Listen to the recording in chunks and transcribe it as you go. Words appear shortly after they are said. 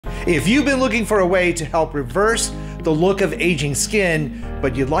If you've been looking for a way to help reverse the look of aging skin,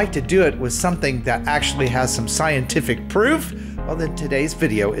 but you'd like to do it with something that actually has some scientific proof, well then today's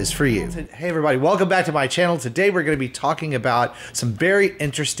video is for you. Hey everybody, welcome back to my channel. Today we're going to be talking about some very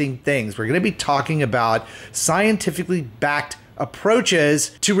interesting things. We're going to be talking about scientifically backed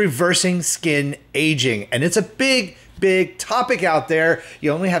approaches to reversing skin aging. And it's a big topic out there. You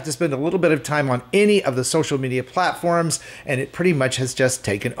only have to spend a little bit of time on any of the social media platforms and it pretty much has just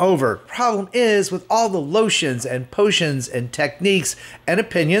taken over. Problem is, with all the lotions and potions and techniques and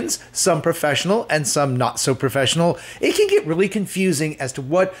opinions, some professional and some not so professional, it can get really confusing as to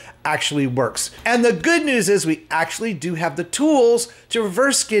what actually works. And the good news is we actually do have the tools to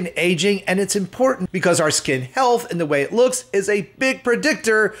reverse skin aging, and it's important because our skin health and the way it looks is a big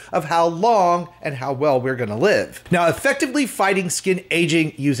predictor of how long and how well we're gonna live. Now, effectively fighting skin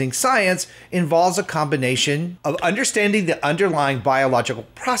aging using science involves a combination of understanding the underlying biological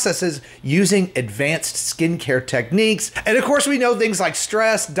processes using advanced skincare techniques. And of course, we know things like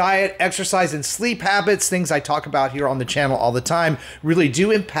stress, diet, exercise, and sleep habits, things I talk about here on the channel all the time, really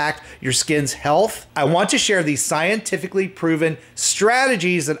do impact your skin's health. I want to share these scientifically proven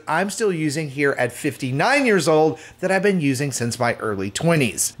strategies that I'm still using here at 59 years old that I've been using since my early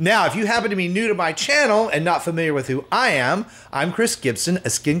 20s. Now, if you happen to be new to my channel and not familiar with who I am, I'm Chris Gibson, a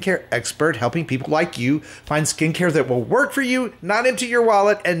skincare expert helping people like you find skincare that will work for you, not empty your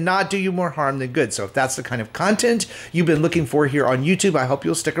wallet, and not do you more harm than good. So if that's the kind of content you've been looking for here on YouTube, I hope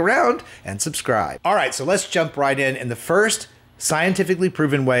you'll stick around and subscribe. All right, so let's jump right in. And the first scientifically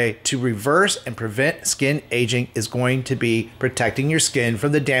proven way to reverse and prevent skin aging is going to be protecting your skin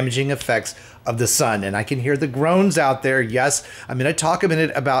from the damaging effects of the sun. And I can hear the groans out there. Yes, I'm going to talk a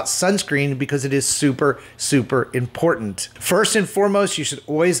minute about sunscreen because it is super important. First and foremost, you should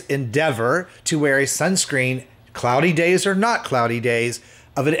always endeavor to wear a sunscreen, cloudy days or not cloudy days,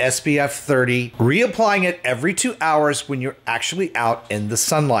 of an SPF 30, reapplying it every 2 hours when you're actually out in the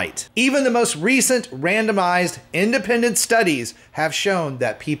sunlight. Even the most recent randomized independent studies have shown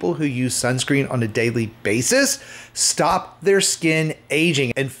that people who use sunscreen on a daily basis stop their skin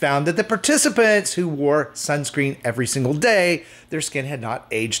aging, and found that the participants who wore sunscreen every single day, their skin had not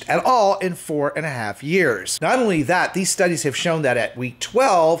aged at all in 4.5 years. Not only that, these studies have shown that at week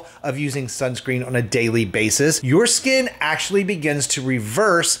 12 of using sunscreen on a daily basis, your skin actually begins to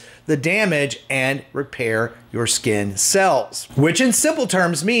reverse the damage and repair your skin cells. Which in simple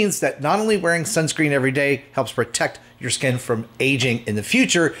terms means that not only wearing sunscreen every day helps protect your skin from aging in the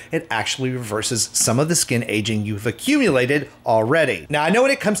future, it actually reverses some of the skin aging you've accumulated already. Now, I know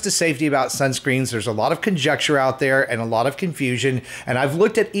when it comes to safety about sunscreens, there's a lot of conjecture out there and a lot of confusion, and I've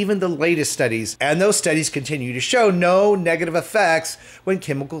looked at even the latest studies, and those studies continue to show no negative effects when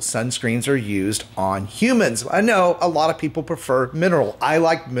chemical sunscreens are used on humans. I know a lot of people prefer mineral. I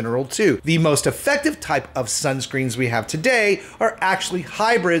like mineral too. The most effective type of sunscreens we have today are actually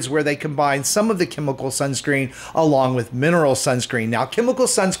hybrids, where they combine some of the chemical sunscreen along with mineral sunscreen. Now, chemical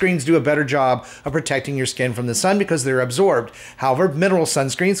sunscreens do a better job of protecting your skin from the sun because they're absorbed. However, mineral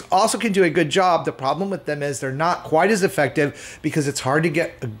sunscreens also can do a good job. The problem with them is they're not quite as effective because it's hard to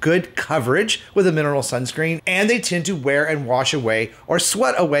get a good coverage with a mineral sunscreen, and they tend to wear and wash away or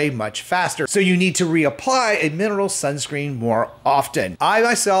sweat away much faster. So you need to reapply a mineral sunscreen more often. I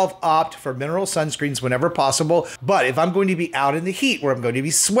myself opt for mineral sunscreens whenever possible, but if I'm going to be out in the heat where I'm going to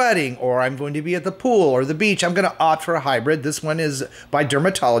be sweating, or I'm going to be at the pool or the beach, I'm going to opt for a hybrid. This one is by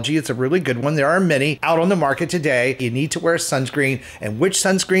Dermatology. It's a really good one. There are many out on the market today. You need to wear sunscreen, and which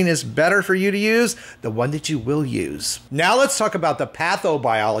sunscreen is better for you to use? The one that you will use. Now let's talk about the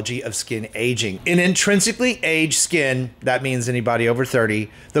pathobiology of skin aging. In intrinsically aged skin, that means anybody over 30,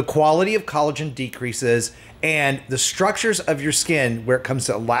 the quality of collagen decreases, and the structures of your skin, where it comes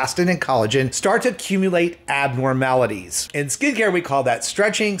to elastin and collagen, start to accumulate abnormalities. In skincare, we call that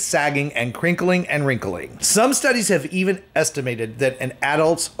stretching, sagging, and crinkling and wrinkling. Some studies have even estimated that in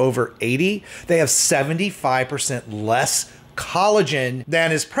adults over 80, they have 75% less collagen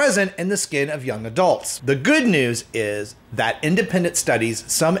than is present in the skin of young adults. The good news is that independent studies,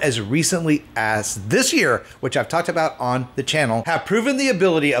 some as recently as this year, which I've talked about on the channel, have proven the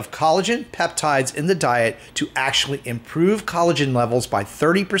ability of collagen peptides in the diet to actually improve collagen levels by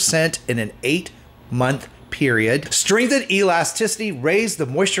 30% in an 8-month period, strengthen elasticity, raise the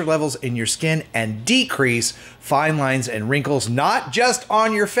moisture levels in your skin, and decrease fine lines and wrinkles, not just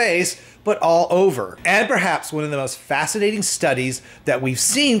on your face, but all over. And perhaps one of the most fascinating studies that we've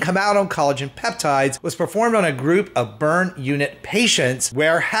seen come out on collagen peptides was performed on a group of burn unit patients,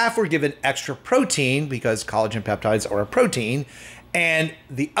 where half were given extra protein, because collagen peptides are a protein, and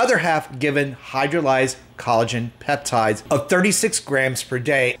the other half given hydrolyzed collagen peptides of 36 grams per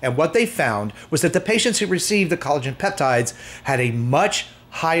day. And what they found was that the patients who received the collagen peptides had a much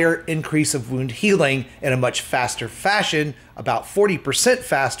higher increase of wound healing in a much faster fashion, about 40%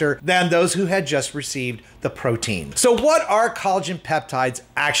 faster than those who had just received the protein. So what are collagen peptides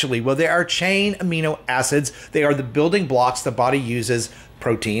actually? Well, they are chain amino acids. They are the building blocks the body uses,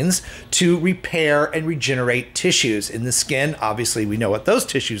 proteins, to repair and regenerate tissues. In the skin, obviously we know what those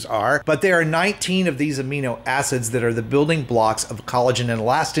tissues are, but there are 19 of these amino acids that are the building blocks of collagen and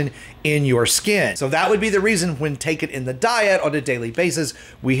elastin in your skin. So that would be the reason when taken in the diet on a daily basis,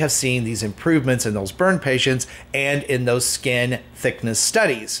 we have seen these improvements in those burn patients and in those skin thickness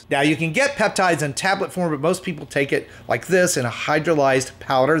studies. Now you can get peptides in tablet form, but most people take it like this in a hydrolyzed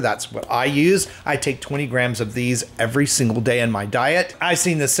powder. That's what I use. I take 20 grams of these every single day in my diet. I've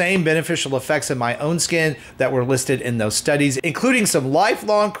seen the same beneficial effects in my own skin that were listed in those studies, including some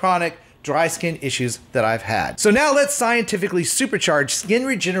lifelong chronic dry skin issues that I've had. So now let's scientifically supercharge skin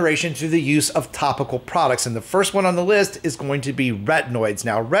regeneration through the use of topical products. And the first one on the list is going to be retinoids.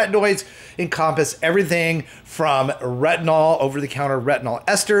 Now, retinoids encompass everything from retinol, over-the-counter retinol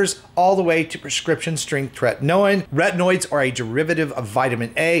esters, all the way to prescription strength tretinoin. Retinoids are a derivative of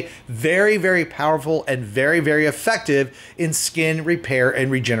vitamin A, very, very powerful and very, very effective in skin repair and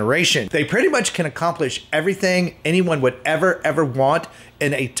regeneration. They pretty much can accomplish everything anyone would ever want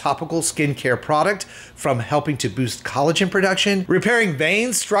in a topical skincare product, from helping to boost collagen production, repairing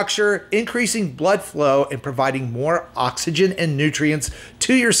vein structure, increasing blood flow, and providing more oxygen and nutrients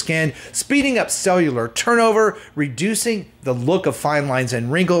to your skin, speeding up cellular turnover, reducing the look of fine lines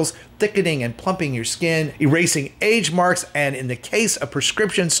and wrinkles, thickening and plumping your skin, erasing age marks, and in the case of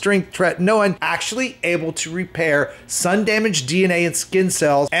prescription strength tretinoin, actually able to repair sun-damaged DNA and skin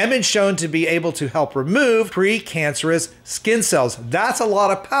cells, and been shown to be able to help remove precancerous skin cells. That's a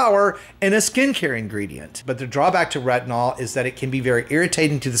lot of power in a skincare ingredient. But the drawback to retinol is that it can be very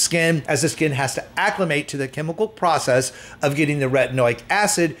irritating to the skin, as the skin has to acclimate to the chemical process of getting the retinoic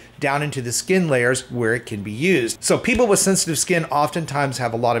acid down into the skin layers where it can be used. So people with sensitive skin oftentimes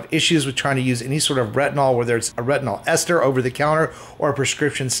have a lot of issues with trying to use any sort of retinol, whether it's a retinol ester over the counter or a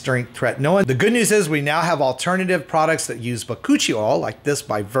prescription strength tretinoin. The good news is we now have alternative products that use bakuchiol, like this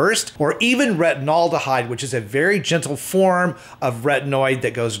by Versed, or even retinaldehyde, which is a very gentle form of retinoid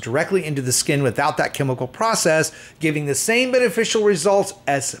that goes directly into the skin without that chemical process, giving the same beneficial results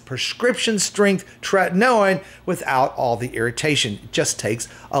as prescription strength tretinoin without all the irritation. It just takes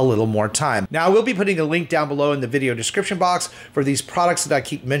a little more time. Now, I will be putting a link down below in the video description box for these products that I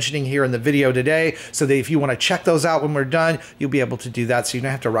keep mentioning here in the video today, so that if you want to check those out when we're done, you'll be able to do that, so you don't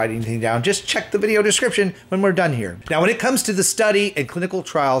have to write anything down. Just check the video description when we're done here. Now, when it comes to the study and clinical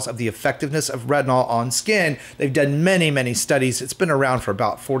trials of the effectiveness of retinol on skin, they've done many studies. It's been around for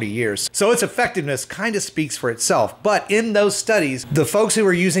about 40 years. So its effectiveness kind of speaks for itself. But in those studies, the folks who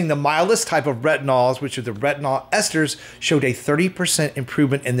were using the mildest type of retinols, which are the retinol esters, showed a 30%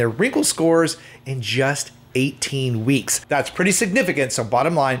 improvement in their wrinkle scores in just 18 weeks. That's pretty significant, so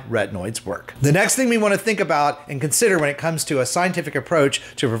bottom line, retinoids work. The next thing we want to think about and consider when it comes to a scientific approach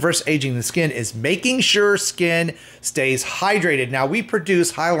to reverse aging the skin is making sure skin stays hydrated. Now, we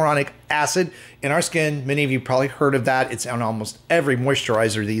produce hyaluronic acid in our skin. Many of you probably heard of that. It's on almost every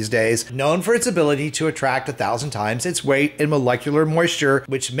moisturizer these days, known for its ability to attract 1,000 times its weight in molecular moisture,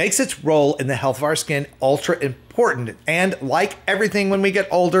 which makes its role in the health of our skin ultra important. And like everything, when we get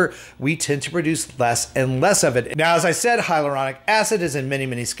older, we tend to produce less and less of it. Now, as I said, hyaluronic acid is in many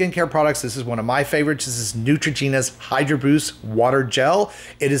skincare products. This is one of my favorites. This is Neutrogena's Hydro Boost Water Gel.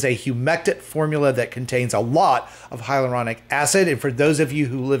 It is a humectant formula that contains a lot of hyaluronic acid. And for those of you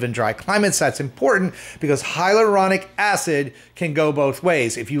who live in dry climates, that's important because hyaluronic acid can go both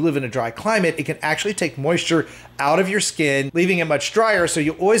ways. If you live in a dry climate, it can actually take moisture out of your skin, leaving it much drier. So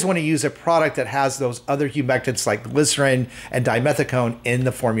you always want to use a product that has those other humectants like glycerin and dimethicone in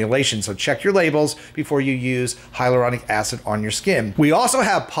the formulation. So check your labels before you use hyaluronic acid on your skin. We also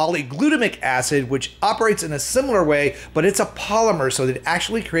have polyglutamic acid, which operates in a similar way, but it's a polymer, so that it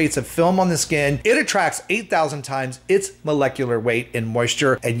actually creates a film on the skin. It attracts 8,000 times its molecular weight in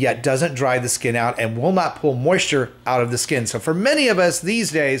moisture, and yet doesn't dry the skin out and will not pull moisture out of the skin. So for many of us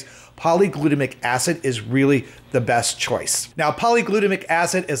these days, polyglutamic acid is really the best choice. Now, polyglutamic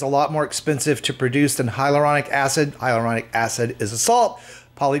acid is a lot more expensive to produce than hyaluronic acid. Hyaluronic acid is a salt.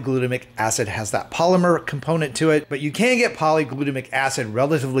 Polyglutamic acid has that polymer component to it, but you can get polyglutamic acid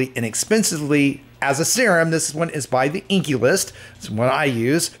relatively inexpensively as a serum. This one is by the Inky List. It's one I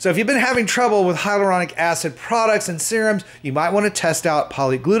use. So if you've been having trouble with hyaluronic acid products and serums, you might want to test out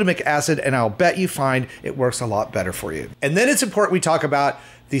polyglutamic acid, and I'll bet you find it works a lot better for you. And then it's important we talk about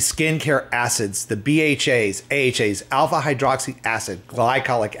the skincare acids, the BHAs, AHAs, alpha hydroxy acid,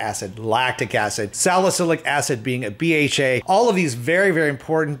 glycolic acid, lactic acid, salicylic acid being a BHA. All of these very, very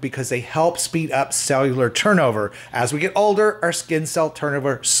important because they help speed up cellular turnover. As we get older, our skin cell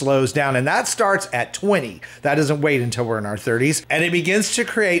turnover slows down, and that starts at 20. That doesn't wait until we're in our 30s. And it begins to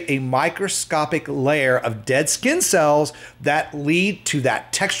create a microscopic layer of dead skin cells that lead to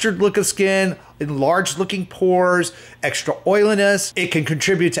that textured look of skin, enlarged looking pores, extra oiliness. It can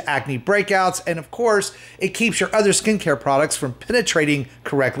contribute to acne breakouts. And of course, it keeps your other skincare products from penetrating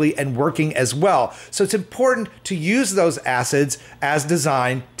correctly and working as well. So it's important to use those acids as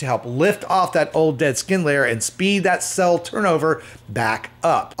designed to help lift off that old dead skin layer and speed that cell turnover back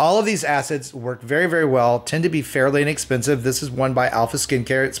up. All of these acids work very, very well, tend to be fairly inexpensive. This is one by Alpha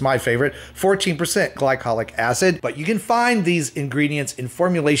Skincare. It's my favorite, 14% glycolic acid. But you can find these ingredients in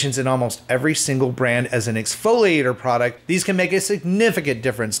formulations in almost every single brand as an exfoliator product. These can make a significant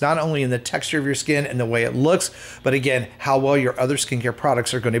difference, not only in the texture of your skin and the way it looks, but again, how well your other skincare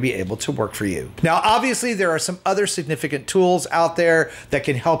products are going to be able to work for you. Now, obviously, there are some other significant tools out there that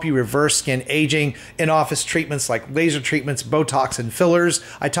can help you reverse skin aging. In-office treatments like laser treatments, Botox, and fillers.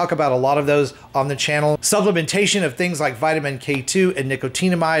 I talk about a lot of those on the channel. Supplementation of things like vitamin K2 and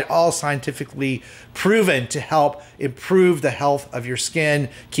nicotinamide, all scientifically proven to help improve the health of your skin,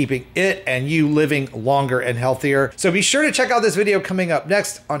 keeping it and you living longer and healthier. So be sure to check out this video coming up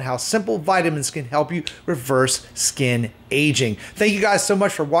next on how simple vitamins can help you reverse skin aging. Thank you guys so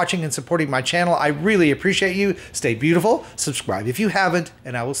much for watching and supporting my channel. I really appreciate you. Stay beautiful, subscribe if you haven't,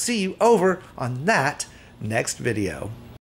 and I will see you over on that next video.